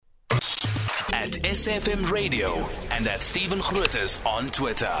at SFM Radio and at Stephen Grootes on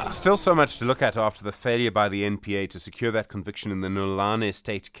Twitter. Still so much to look at after the failure by the NPA to secure that conviction in the Nulane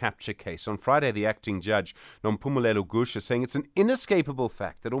state capture case. On Friday, the acting judge, Nompumelelo Gush, is saying it's an inescapable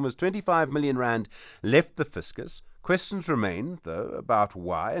fact that almost 25 million rand left the fiscus. Questions remain, though, about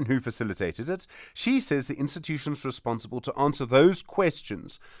why and who facilitated it. She says the institutions responsible to answer those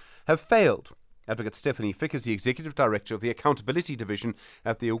questions have failed. Advocate Stephanie Fick is the Executive Director of the Accountability Division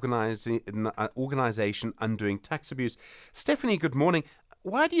at the organisation Undoing Tax Abuse. Stephanie, good morning.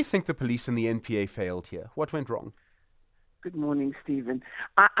 Why do you think the police and the NPA failed here? What went wrong? Good morning, Stephen.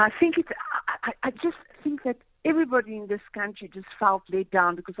 I just think that everybody in this country just felt let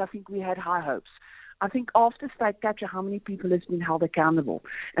down because I think we had high hopes. I think after state capture, how many people has been held accountable?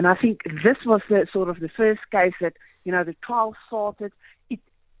 And I think this was the first case that, the trial started. It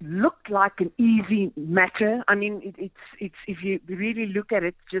looked like an easy matter. I mean, it's if you really look at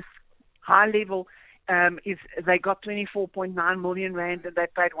it, just high level, is they got 24.9 million rand and they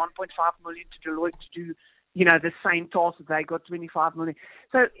paid 1.5 million to Deloitte to do, the same task that they got 25 million.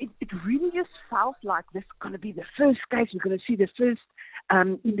 So it really just felt like this is going to be the first case. We're going to see the first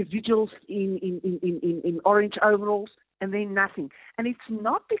individuals in orange overalls, and then nothing. And it's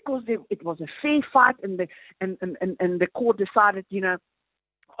not because it was a fair fight and the court decided,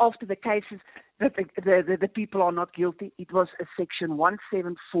 after the cases that the people are not guilty. It was a Section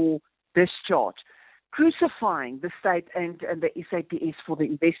 174 discharge, crucifying the state and the SAPS for the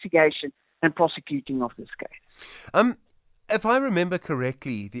investigation and prosecuting of this case. If I remember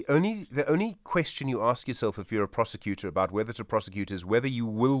correctly, the only question you ask yourself if you're a prosecutor about whether to prosecute is whether you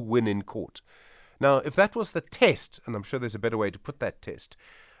will win in court. Now, if that was the test, and I'm sure there's a better way to put that test,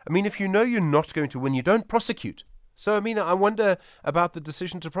 I mean, if you know you're not going to win, you don't prosecute. So, I wonder about the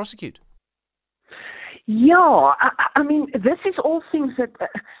decision to prosecute. Yeah, I mean, this is all things that,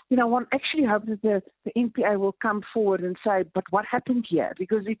 one actually hopes that the NPA will come forward and say, but what happened here?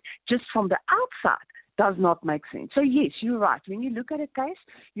 Because it just from the outside does not make sense. So yes, you're right. When you look at a case,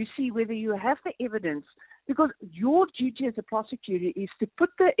 you see whether you have the evidence, because your duty as a prosecutor is to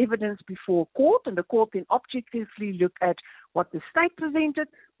put the evidence before court, and the court then objectively look at what the state presented,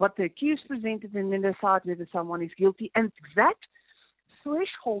 what the accused presented, and then decide whether someone is guilty. And that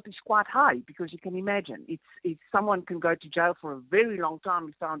threshold is quite high, because you can imagine it's someone can go to jail for a very long time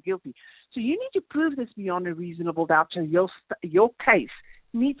if found guilty. So you need to prove this beyond a reasonable doubt. So your case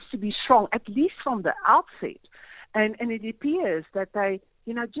needs to be strong, at least from the outset. And it appears that they,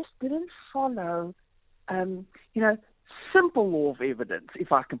 just didn't follow, simple law of evidence,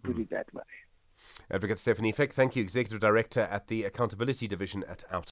 if I can put it that way. Advocate Stephanie Fick, thank you, Executive Director at the Accountability Division at OUTA.